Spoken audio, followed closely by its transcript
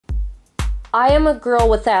I am a girl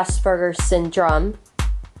with Asperger's syndrome.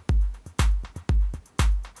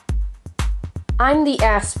 I'm the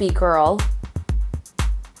Aspie girl.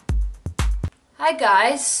 Hi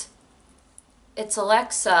guys, it's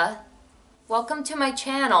Alexa. Welcome to my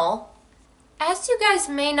channel. As you guys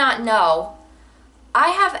may not know, I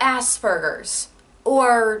have Asperger's,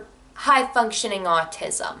 or high-functioning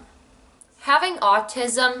autism. Having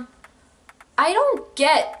autism, I don't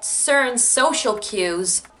get certain social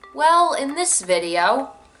cues. Well, in this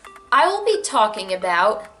video, I will be talking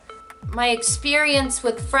about my experience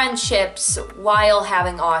with friendships while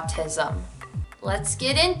having autism. Let's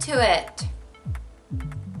get into it.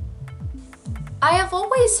 I have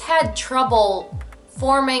always had trouble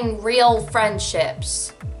forming real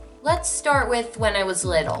friendships. Let's start with when I was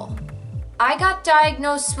little. I got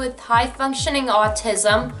diagnosed with high-functioning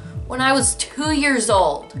autism when I was 2 years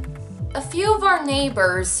old. A few of our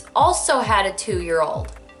neighbors also had a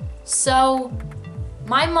 2-year-old. So,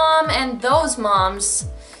 my mom and those moms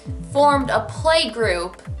formed a play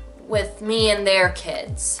group with me and their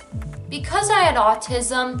kids. Because I had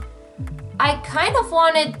autism, I kind of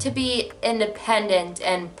wanted to be independent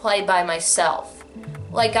and play by myself,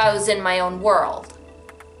 like I was in my own world.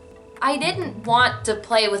 I didn't want to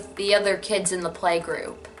play with the other kids in the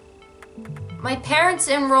playgroup. My parents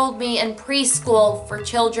enrolled me in preschool for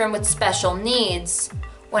children with special needs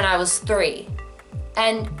when I was 3.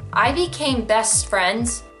 And I became best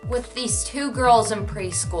friends with these 2 girls in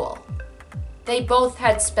preschool. They both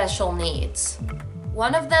had special needs.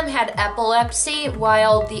 One of them had epilepsy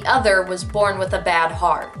while the other was born with a bad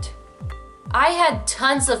heart. I had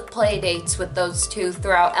tons of play dates with those 2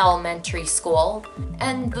 throughout elementary school,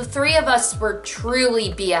 and the 3 of us were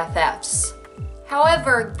truly BFFs.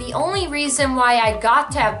 However, the only reason why I got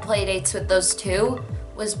to have play dates with those 2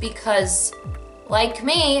 was because, like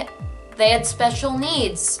me, they had special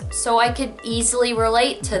needs, so I could easily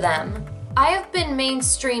relate to them. I have been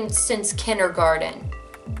mainstreamed since kindergarten,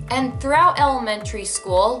 and throughout elementary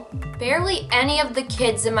school, barely any of the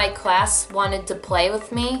kids in my class wanted to play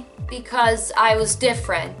with me because I was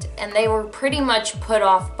different, and they were pretty much put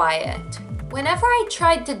off by it. Whenever I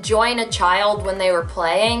tried to join a child when they were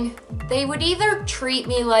playing, they would either treat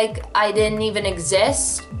me like I didn't even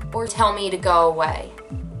exist or tell me to go away.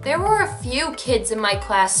 There were a few kids in my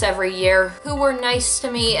class every year who were nice to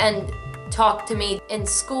me and talked to me in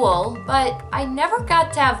school, but I never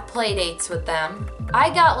got to have play dates with them. I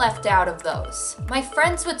got left out of those. My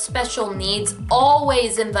friends with special needs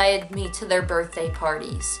always invited me to their birthday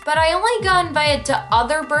parties, but I only got invited to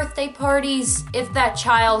other birthday parties if that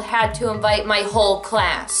child had to invite my whole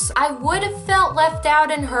class. I would have felt left out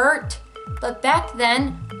and hurt, but back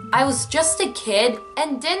then, I was just a kid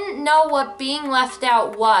and didn't know what being left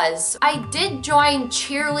out was. I did join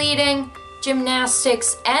cheerleading,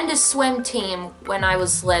 gymnastics, and a swim team when I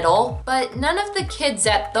was little, but none of the kids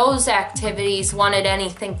at those activities wanted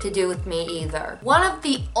anything to do with me either. One of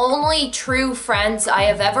the only true friends I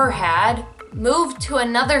have ever had moved to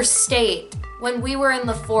another state when we were in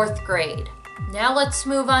the 4th grade. Now let's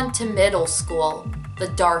move on to middle school, the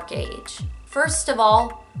dark age. First of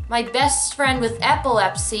all, my best friend with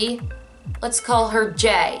epilepsy, let's call her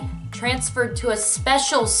Jay, transferred to a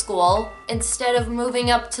special school instead of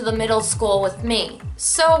moving up to the middle school with me.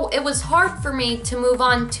 So it was hard for me to move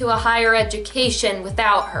on to a higher education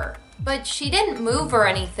without her. But she didn't move or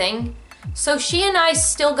anything, so she and I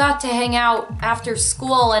still got to hang out after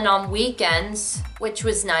school and on weekends, which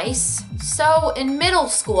was nice. So in middle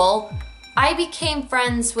school, I became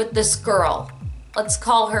friends with this girl. Let's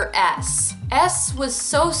call her S. S was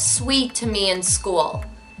so sweet to me in school,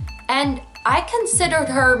 and I considered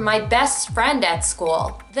her my best friend at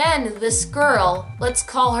school. Then this girl, let's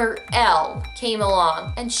call her L, came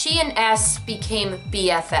along, and she and S became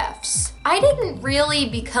BFFs. I didn't really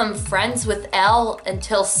become friends with L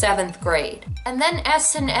until 7th grade, and then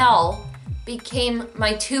S and L became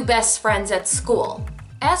my 2 best friends at school.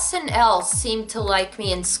 S and L seemed to like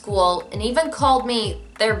me in school and even called me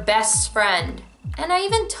their best friend. And I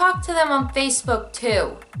even talked to them on Facebook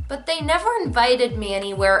too, but they never invited me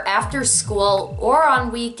anywhere after school or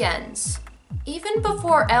on weekends. Even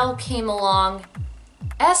before L came along,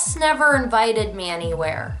 S never invited me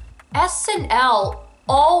anywhere. S and L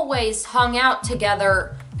always hung out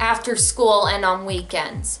together after school and on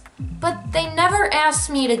weekends, but they never asked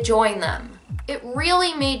me to join them. It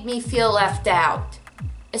really made me feel left out,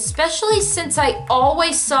 especially since I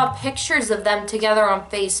always saw pictures of them together on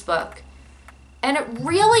Facebook. And it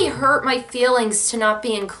really hurt my feelings to not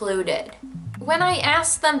be included. When I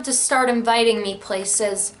asked them to start inviting me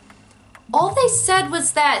places, all they said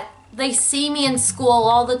was that they see me in school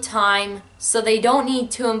all the time, so they don't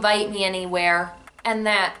need to invite me anywhere, and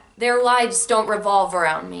that their lives don't revolve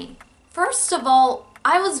around me. First of all,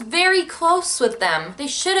 I was very close with them. They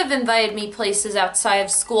should have invited me places outside of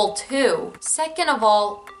school too. Second of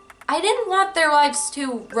all, I didn't want their lives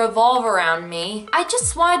to revolve around me. I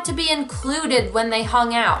just wanted to be included when they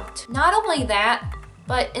hung out. Not only that,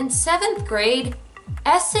 but in 7th grade,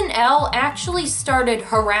 S&L actually started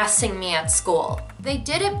harassing me at school. They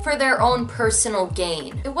did it for their own personal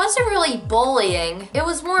gain. It wasn't really bullying, it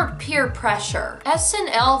was more peer pressure.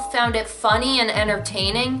 S&L found it funny and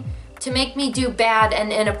entertaining to make me do bad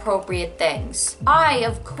and inappropriate things. I,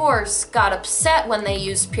 of course, got upset when they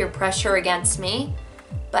used peer pressure against me,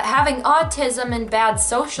 but having autism and bad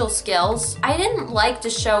social skills, I didn't like to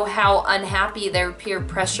show how unhappy their peer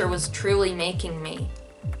pressure was truly making me.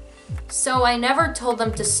 So I never told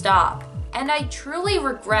them to stop, and I truly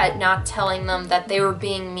regret not telling them that they were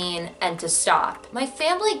being mean and to stop. My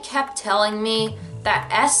family kept telling me that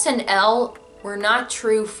S and L were not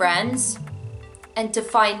true friends, and to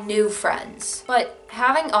find new friends. But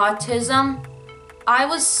having autism, I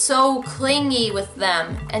was so clingy with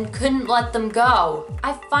them and couldn't let them go.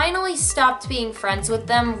 I finally stopped being friends with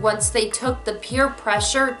them once they took the peer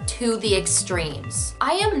pressure to the extremes.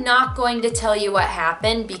 I am not going to tell you what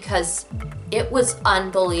happened because it was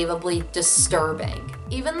unbelievably disturbing.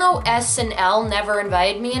 Even though S and L never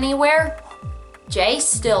invited me anywhere, Jay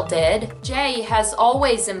still did. Jay has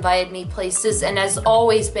always invited me places and has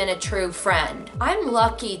always been a true friend. I'm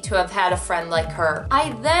lucky to have had a friend like her.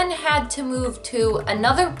 I then had to move to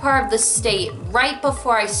another part of the state right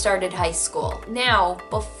before I started high school. Now,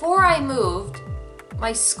 before I moved,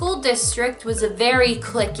 my school district was a very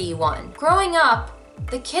cliquey one. Growing up,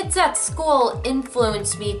 the kids at school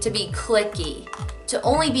influenced me to be cliquey, to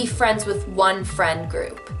only be friends with one friend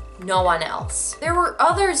group. No one else. There were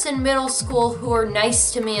others in middle school who were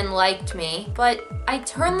nice to me and liked me, but I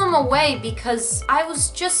turned them away because I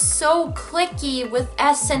was just so cliquey with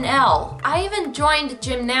S&L. I even joined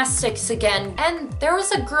gymnastics again, and there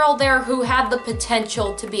was a girl there who had the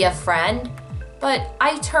potential to be a friend, but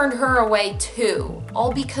I turned her away too,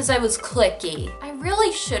 all because I was cliquey. I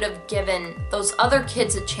really should have given those other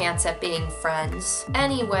kids a chance at being friends.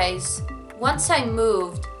 Anyways, once I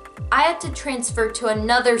moved, I had to transfer to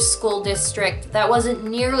another school district that wasn't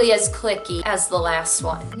nearly as cliquey as the last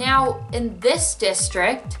one. Now, in this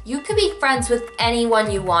district, you could be friends with anyone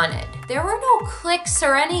you wanted. There were no cliques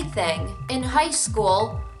or anything. In high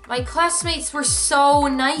school, my classmates were so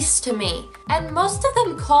nice to me, and most of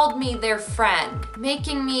them called me their friend,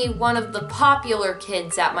 making me one of the popular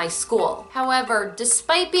kids at my school. However,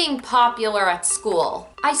 despite being popular at school,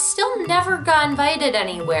 I still never got invited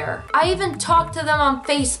anywhere. I even talked to them on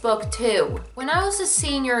Facebook too. When I was a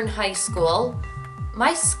senior in high school,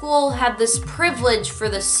 my school had this privilege for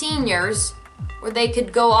the seniors where they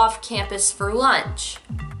could go off campus for lunch.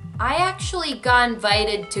 I actually got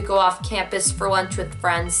invited to go off campus for lunch with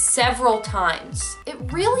friends several times. It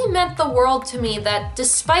really meant the world to me that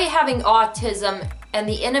despite having autism and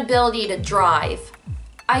the inability to drive,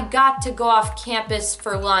 I got to go off campus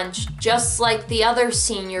for lunch just like the other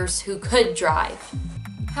seniors who could drive.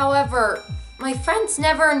 However, my friends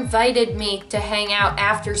never invited me to hang out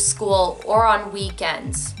after school or on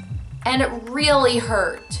weekends, and it really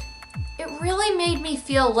hurt. It really made me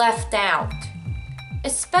feel left out.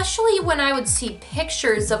 Especially when I would see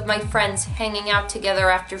pictures of my friends hanging out together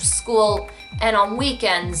after school and on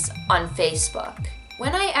weekends on Facebook.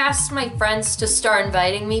 When I asked my friends to start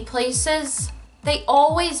inviting me places, they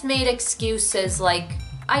always made excuses like,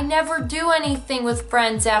 I never do anything with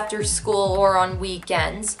friends after school or on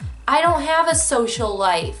weekends. I don't have a social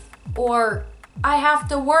life. Or, I have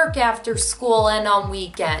to work after school and on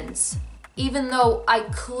weekends. Even though I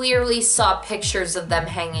clearly saw pictures of them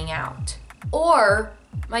hanging out. Or,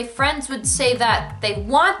 my friends would say that they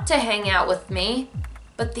want to hang out with me,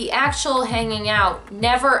 but the actual hanging out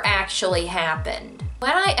never actually happened.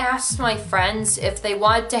 When I asked my friends if they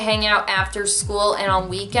wanted to hang out after school and on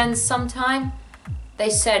weekends sometime, they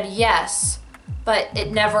said yes, but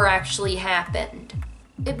it never actually happened.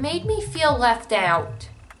 It made me feel left out.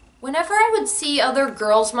 Whenever I would see other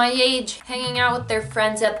girls my age hanging out with their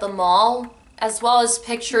friends at the mall, as well as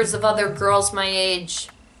pictures of other girls my age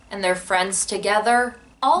and their friends together,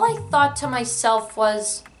 all I thought to myself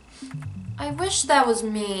was, I wish that was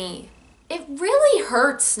me. It really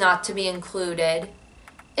hurts not to be included,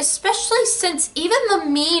 especially since even the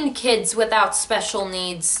mean kids without special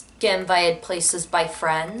needs get invited places by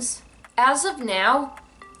friends. As of now,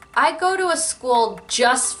 I go to a school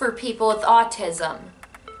just for people with autism,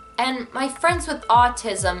 And my friends with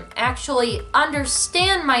autism actually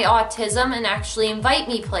understand my autism and actually invite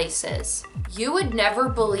me places. You would never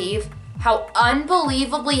believe how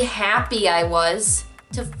unbelievably happy I was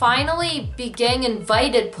to finally be getting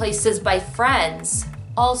invited places by friends.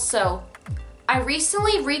 Also, I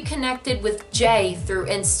recently reconnected with Jay through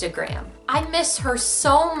Instagram. I miss her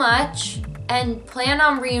so much and plan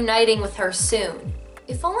on reuniting with her soon.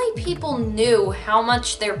 If only people knew how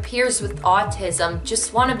much their peers with autism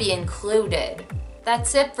just want to be included.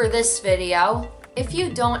 That's it for this video. If you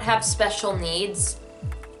don't have special needs,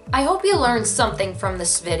 I hope you learned something from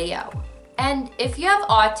this video. And if you have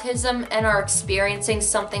autism and are experiencing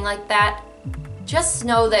something like that, just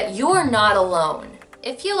know that you are not alone.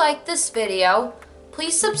 If you like this video,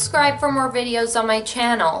 please subscribe for more videos on my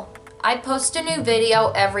channel. I post a new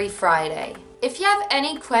video every Friday. If you have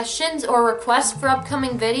any questions or requests for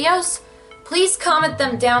upcoming videos, please comment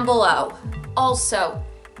them down below. Also,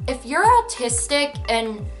 if you're autistic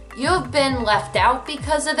and you have been left out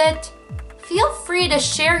because of it, feel free to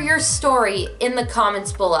share your story in the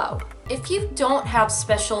comments below. If you don't have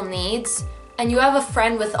special needs and you have a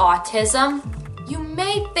friend with autism, you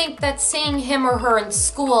may think that seeing him or her in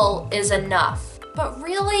school is enough. But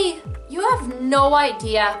really, you have no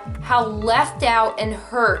idea how left out and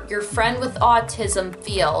hurt your friend with autism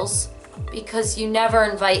feels because you never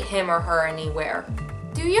invite him or her anywhere.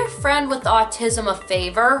 Do your friend with autism a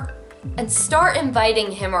favor and start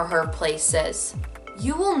inviting him or her places.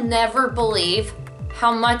 You will never believe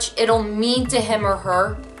how much it'll mean to him or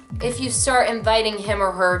her if you start inviting him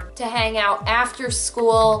or her to hang out after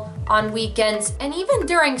school, on weekends, and even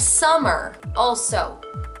during summer. Also,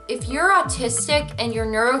 if you're autistic and your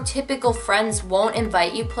neurotypical friends won't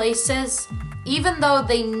invite you places, even though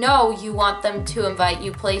they know you want them to invite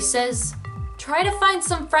you places, try to find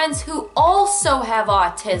some friends who also have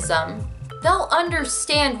autism. They'll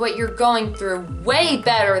understand what you're going through way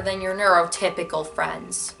better than your neurotypical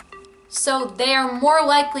friends. So they are more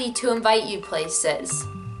likely to invite you places.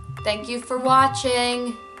 Thank you for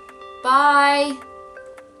watching. Bye.